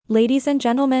Ladies and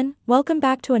gentlemen, welcome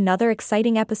back to another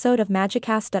exciting episode of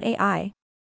Magicast.ai.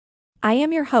 I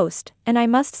am your host, and I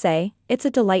must say, it's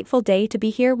a delightful day to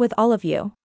be here with all of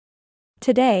you.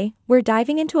 Today, we're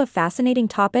diving into a fascinating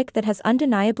topic that has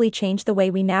undeniably changed the way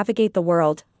we navigate the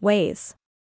world, WAZE.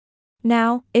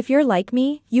 Now, if you're like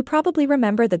me, you probably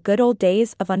remember the good old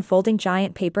days of unfolding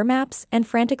giant paper maps and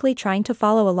frantically trying to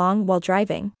follow along while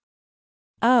driving.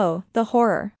 Oh, the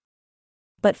horror.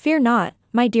 But fear not,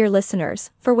 my dear listeners,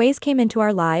 for WAZE came into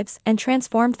our lives and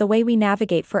transformed the way we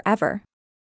navigate forever.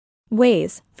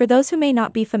 WAZE, for those who may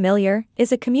not be familiar,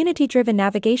 is a community-driven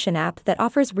navigation app that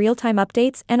offers real-time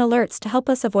updates and alerts to help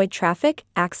us avoid traffic,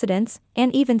 accidents,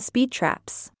 and even speed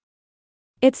traps.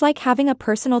 It's like having a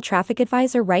personal traffic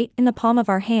advisor right in the palm of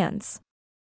our hands.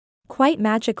 Quite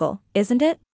magical, isn't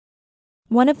it?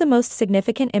 One of the most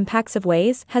significant impacts of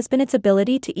WAZE has been its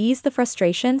ability to ease the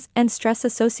frustrations and stress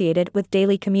associated with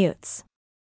daily commutes.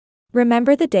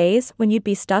 Remember the days when you'd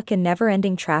be stuck in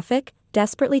never-ending traffic,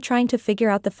 desperately trying to figure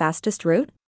out the fastest route?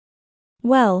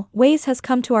 Well, WAZE has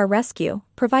come to our rescue,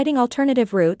 providing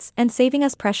alternative routes and saving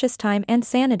us precious time and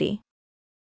sanity.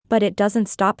 But it doesn't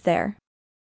stop there.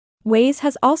 WAZE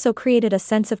has also created a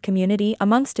sense of community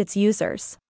amongst its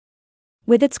users.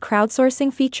 With its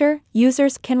crowdsourcing feature,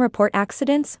 users can report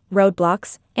accidents,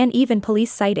 roadblocks, and even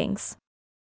police sightings.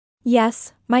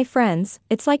 Yes, my friends,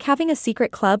 it's like having a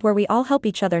secret club where we all help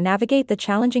each other navigate the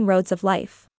challenging roads of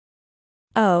life.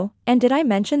 Oh, and did I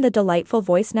mention the delightful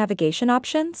voice navigation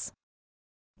options?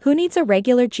 Who needs a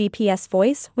regular GPS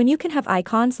voice when you can have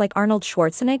icons like Arnold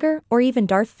Schwarzenegger or even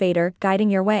Darth Vader guiding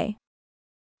your way?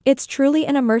 It's truly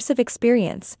an immersive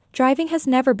experience. Driving has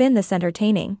never been this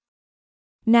entertaining.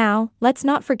 Now, let's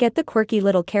not forget the quirky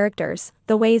little characters,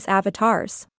 the WAZE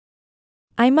avatars.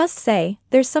 I must say,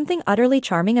 there's something utterly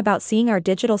charming about seeing our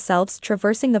digital selves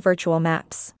traversing the virtual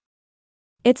maps.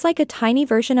 It's like a tiny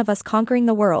version of us conquering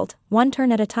the world, one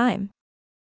turn at a time.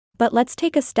 But let's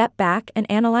take a step back and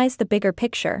analyze the bigger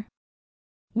picture.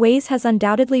 WAZE has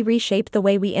undoubtedly reshaped the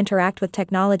way we interact with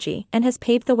technology and has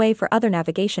paved the way for other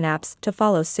navigation apps to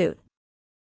follow suit.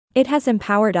 It has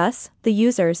empowered us, the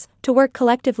users, to work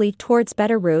collectively towards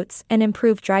better routes and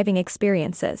improved driving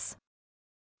experiences.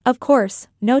 Of course,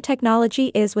 no technology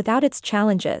is without its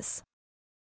challenges.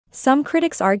 Some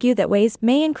critics argue that WAZE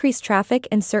may increase traffic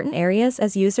in certain areas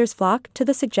as users flock to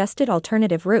the suggested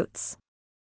alternative routes.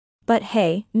 But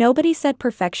hey, nobody said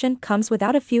perfection comes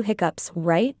without a few hiccups,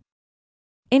 right?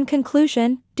 In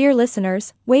conclusion, dear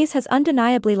listeners, WAZE has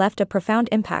undeniably left a profound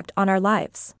impact on our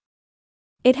lives.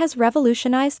 It has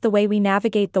revolutionized the way we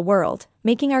navigate the world,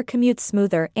 making our commutes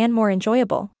smoother and more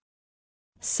enjoyable.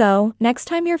 So, next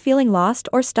time you're feeling lost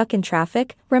or stuck in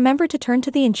traffic, remember to turn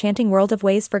to the enchanting world of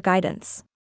WAZE for guidance.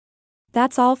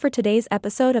 That's all for today's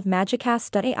episode of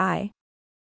Magicast.ai.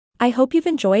 I hope you've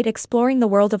enjoyed exploring the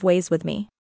world of WAZE with me.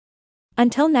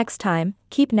 Until next time,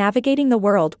 keep navigating the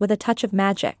world with a touch of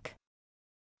magic.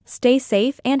 Stay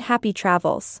safe and happy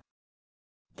travels.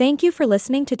 Thank you for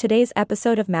listening to today's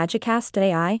episode of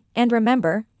Magicast.ai, and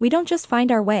remember, we don't just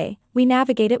find our way, we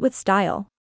navigate it with style.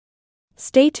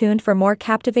 Stay tuned for more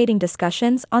captivating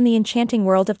discussions on the enchanting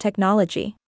world of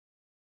technology.